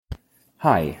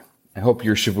Hi, I hope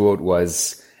your Shavuot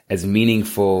was as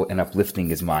meaningful and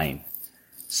uplifting as mine.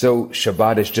 So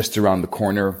Shabbat is just around the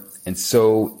corner, and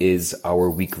so is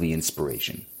our weekly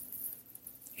inspiration.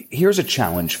 Here's a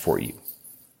challenge for you.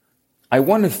 I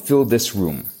want to fill this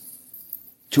room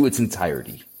to its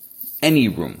entirety. Any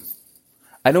room.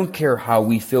 I don't care how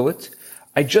we fill it.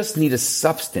 I just need a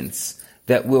substance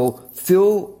that will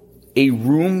fill a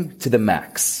room to the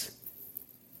max.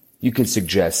 You can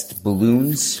suggest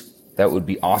balloons. That would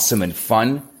be awesome and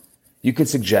fun. You can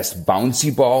suggest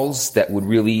bouncy balls that would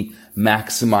really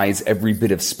maximize every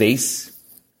bit of space.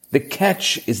 The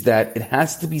catch is that it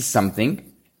has to be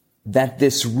something that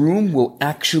this room will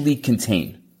actually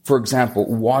contain. For example,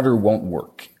 water won't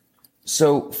work.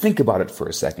 So think about it for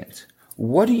a second.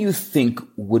 What do you think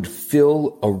would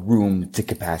fill a room to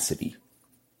capacity?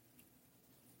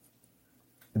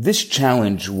 This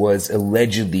challenge was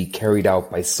allegedly carried out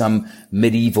by some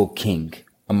medieval king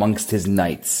amongst his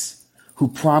knights, who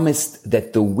promised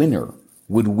that the winner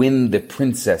would win the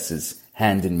princess's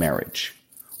hand in marriage.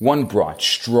 One brought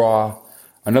straw,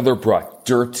 another brought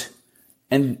dirt,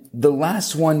 and the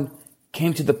last one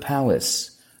came to the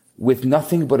palace with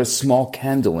nothing but a small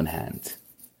candle in hand.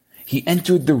 He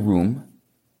entered the room,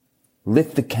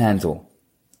 lit the candle,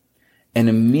 and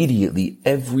immediately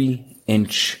every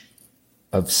inch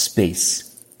of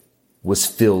space was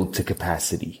filled to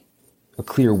capacity. A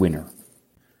clear winner.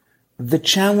 The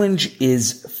challenge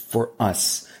is for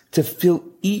us to fill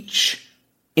each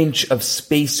inch of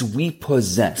space we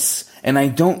possess, and I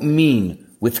don't mean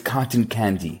with cotton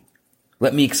candy.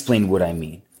 Let me explain what I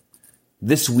mean.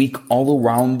 This week, all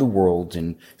around the world,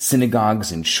 in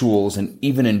synagogues and shuls, and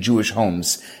even in Jewish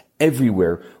homes,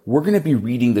 everywhere, we're going to be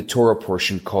reading the Torah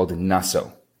portion called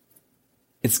Naso.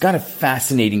 It's got a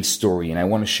fascinating story, and I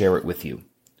want to share it with you.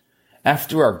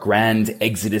 After our grand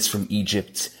exodus from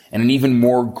Egypt, and an even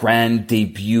more grand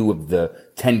debut of the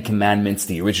 10 Commandments,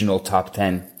 the original top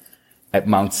 10, at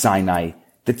Mount Sinai,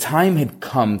 the time had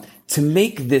come to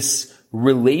make this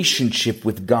relationship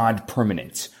with God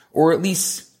permanent, or at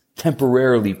least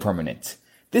temporarily permanent.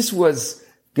 This was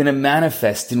going to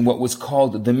manifest in what was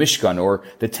called the Mishkan, or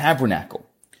the tabernacle.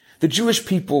 The Jewish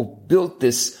people built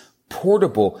this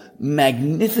portable,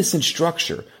 magnificent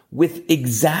structure with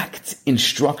exact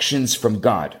instructions from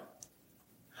God.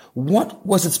 What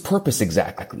was its purpose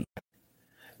exactly?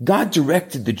 God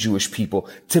directed the Jewish people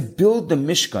to build the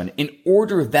Mishkan in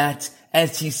order that,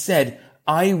 as he said,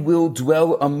 I will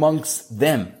dwell amongst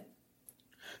them.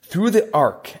 Through the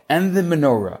ark and the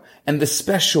menorah and the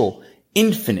special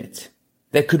infinite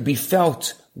that could be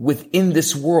felt within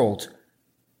this world,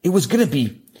 it was going to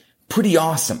be pretty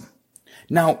awesome.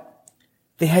 Now,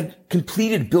 they had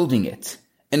completed building it,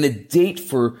 and the date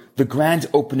for the grand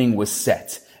opening was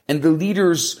set, and the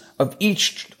leaders of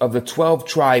each of the 12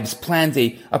 tribes planned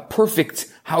a perfect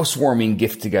housewarming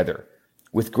gift together.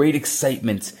 With great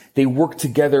excitement, they worked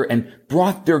together and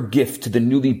brought their gift to the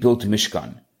newly built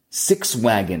Mishkan, 6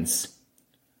 wagons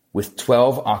with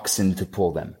 12 oxen to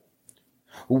pull them.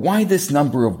 Why this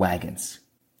number of wagons?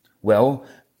 Well,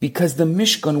 because the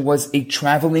Mishkan was a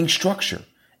traveling structure,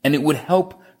 and it would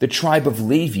help the tribe of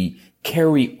Levi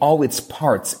carry all its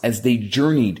parts as they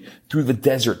journeyed through the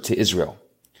desert to Israel.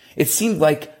 It seemed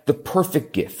like the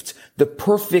perfect gift, the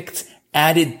perfect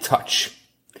added touch.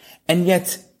 And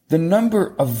yet, the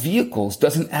number of vehicles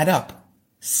doesn't add up.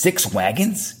 6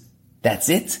 wagons? That's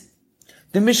it?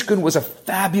 The Mishkan was a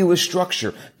fabulous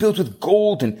structure built with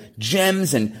gold and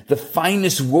gems and the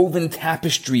finest woven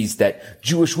tapestries that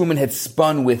Jewish women had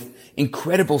spun with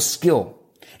incredible skill.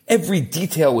 Every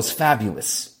detail was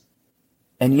fabulous.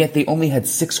 And yet they only had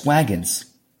 6 wagons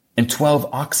and 12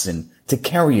 oxen to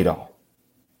carry it all.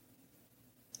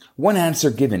 One answer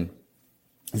given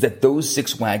is that those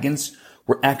 6 wagons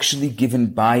were actually given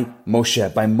by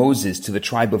Moshe, by Moses, to the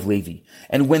tribe of Levi.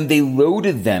 And when they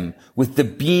loaded them with the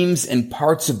beams and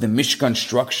parts of the Mishkan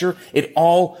structure, it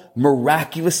all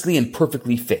miraculously and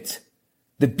perfectly fit.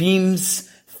 The beams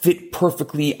fit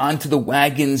perfectly onto the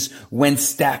wagons when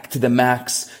stacked to the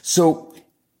max. So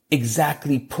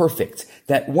exactly perfect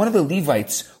that one of the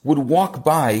Levites would walk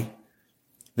by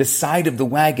the side of the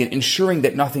wagon, ensuring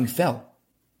that nothing fell.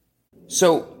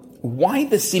 So why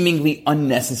the seemingly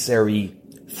unnecessary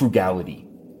frugality?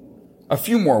 A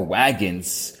few more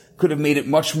wagons could have made it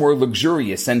much more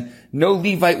luxurious, and no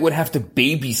Levite would have to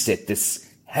babysit this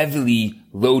heavily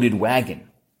loaded wagon.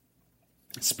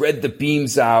 Spread the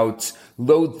beams out,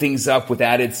 load things up with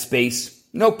added space.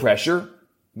 No pressure.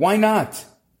 Why not?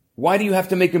 Why do you have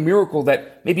to make a miracle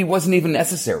that maybe wasn't even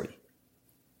necessary?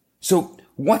 So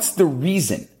what's the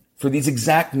reason for these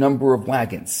exact number of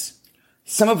wagons?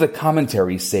 Some of the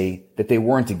commentaries say that they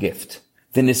weren't a gift.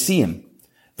 The Nesiim,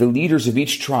 the leaders of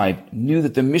each tribe, knew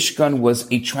that the Mishkan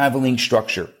was a traveling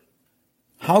structure.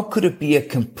 How could it be a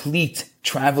complete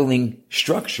traveling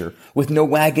structure with no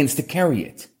wagons to carry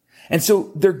it? And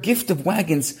so their gift of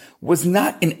wagons was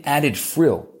not an added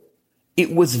frill.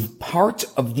 It was part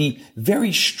of the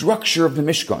very structure of the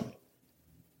Mishkan.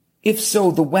 If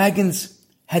so, the wagons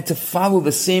had to follow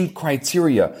the same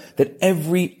criteria that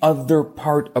every other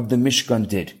part of the Mishkan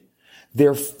did.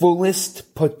 Their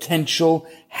fullest potential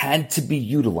had to be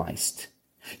utilized.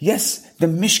 Yes, the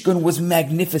Mishkan was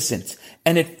magnificent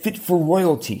and it fit for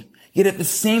royalty. Yet at the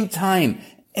same time,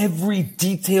 every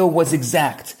detail was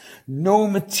exact. No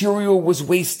material was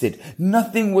wasted.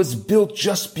 Nothing was built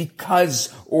just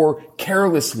because or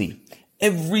carelessly.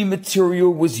 Every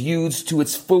material was used to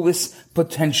its fullest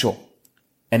potential.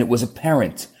 And it was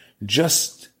apparent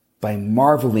just by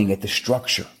marveling at the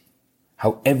structure,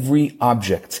 how every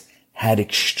object had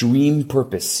extreme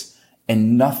purpose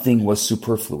and nothing was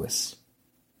superfluous.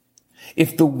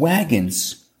 If the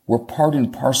wagons were part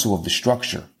and parcel of the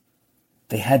structure,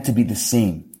 they had to be the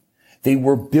same. They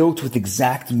were built with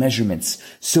exact measurements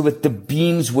so that the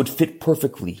beams would fit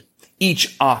perfectly.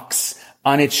 Each ox,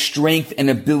 on its strength and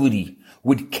ability,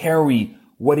 would carry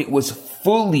what it was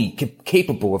fully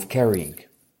capable of carrying.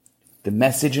 The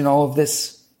message in all of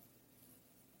this?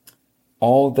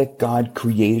 All that God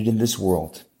created in this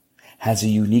world has a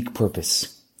unique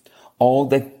purpose. All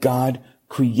that God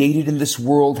created in this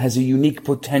world has a unique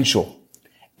potential,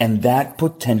 and that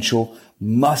potential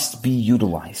must be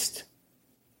utilized.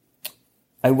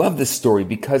 I love this story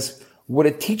because what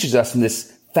it teaches us in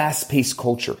this fast-paced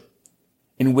culture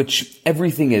in which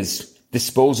everything is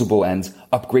disposable and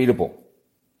upgradable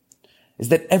is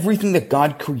that everything that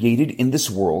God created in this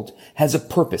world has a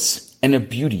purpose and a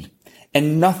beauty,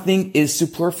 and nothing is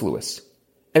superfluous.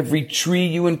 Every tree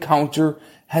you encounter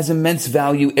has immense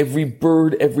value. Every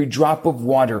bird, every drop of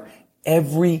water,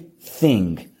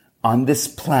 everything on this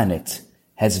planet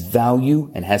has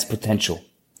value and has potential.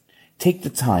 Take the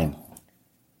time,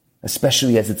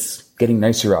 especially as it's getting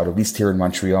nicer out, at least here in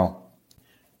Montreal.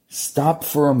 Stop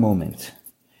for a moment.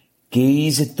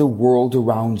 Gaze at the world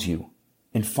around you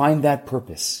and find that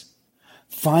purpose.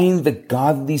 Find the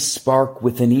godly spark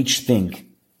within each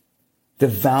thing, the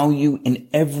value in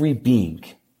every being.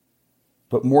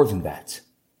 But more than that,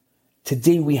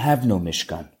 today we have no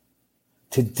Mishkan.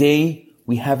 Today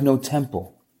we have no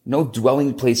temple, no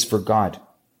dwelling place for God.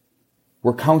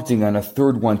 We're counting on a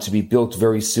third one to be built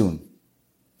very soon.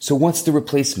 So what's the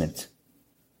replacement?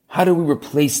 How do we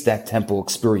replace that temple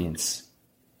experience?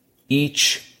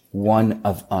 Each one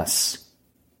of us.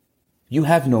 You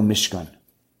have no Mishkan.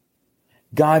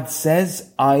 God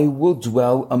says, I will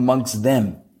dwell amongst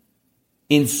them.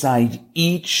 Inside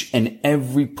each and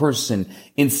every person,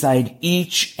 inside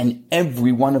each and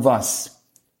every one of us.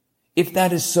 If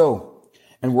that is so,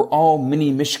 and we're all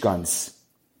mini Mishkans,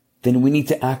 then we need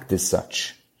to act as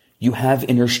such. You have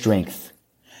inner strength.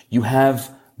 You have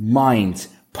mind,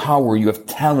 power. You have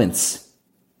talents.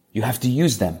 You have to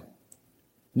use them.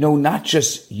 No, not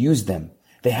just use them.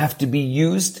 They have to be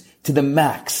used to the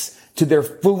max, to their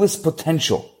fullest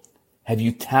potential. Have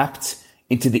you tapped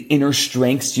into the inner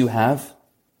strengths you have?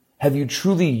 Have you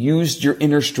truly used your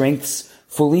inner strengths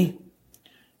fully?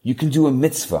 You can do a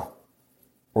mitzvah,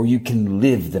 or you can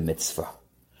live the mitzvah,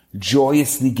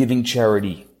 joyously giving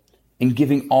charity and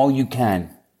giving all you can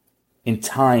in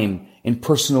time, in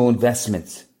personal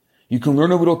investment. You can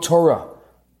learn a little Torah,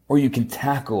 or you can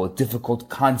tackle a difficult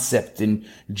concept in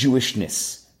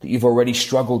Jewishness that you've already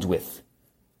struggled with.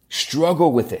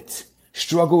 Struggle with it.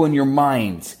 Struggle in your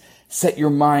mind. Set your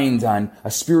mind on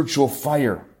a spiritual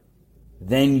fire.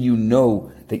 Then you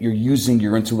know that you're using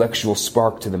your intellectual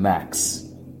spark to the max.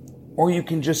 Or you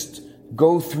can just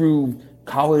go through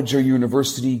college or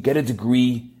university, get a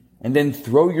degree, and then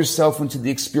throw yourself into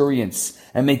the experience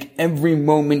and make every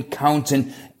moment count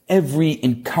and every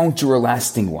encounter a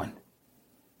lasting one.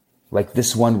 Like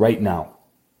this one right now.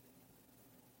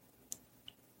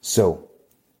 So,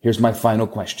 here's my final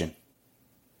question.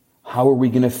 How are we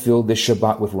going to fill this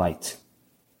Shabbat with light?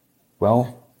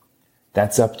 Well,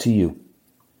 that's up to you.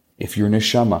 If your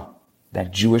neshama,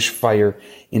 that Jewish fire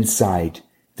inside,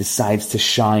 decides to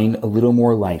shine a little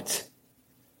more light,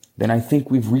 then I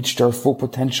think we've reached our full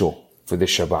potential for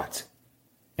this Shabbat,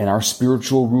 and our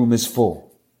spiritual room is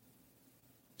full.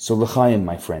 So l'chaim,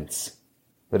 my friends,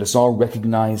 let us all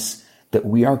recognize that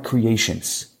we are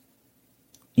creations,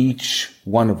 each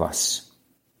one of us,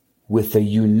 with a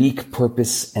unique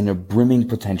purpose and a brimming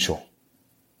potential,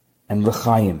 and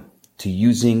l'chaim to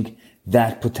using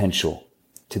that potential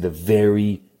to the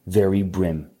very, very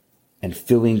brim, and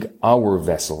filling our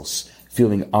vessels,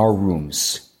 filling our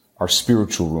rooms, our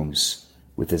spiritual rooms,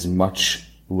 with as much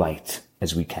light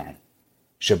as we can.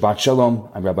 Shabbat Shalom.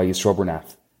 I'm Rabbi Yisroel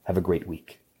Bernath. Have a great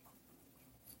week.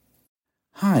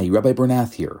 Hi, Rabbi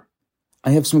Bernath here. I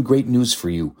have some great news for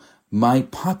you. My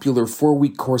popular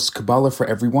 4-week course, Kabbalah for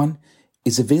Everyone,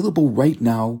 is available right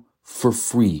now for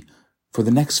free for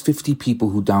the next 50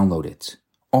 people who download it.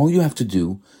 All you have to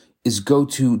do is go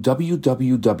to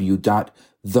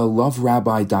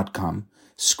www.theloverabbi.com,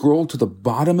 scroll to the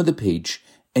bottom of the page,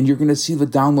 and you're going to see the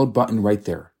download button right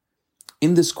there.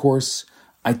 In this course,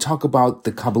 I talk about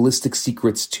the Kabbalistic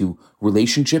secrets to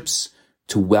relationships,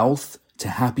 to wealth, to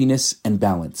happiness, and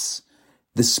balance.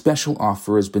 This special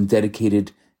offer has been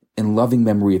dedicated in loving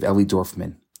memory of Ellie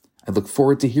Dorfman. I look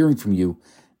forward to hearing from you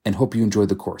and hope you enjoy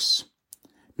the course.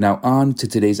 Now on to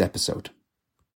today's episode.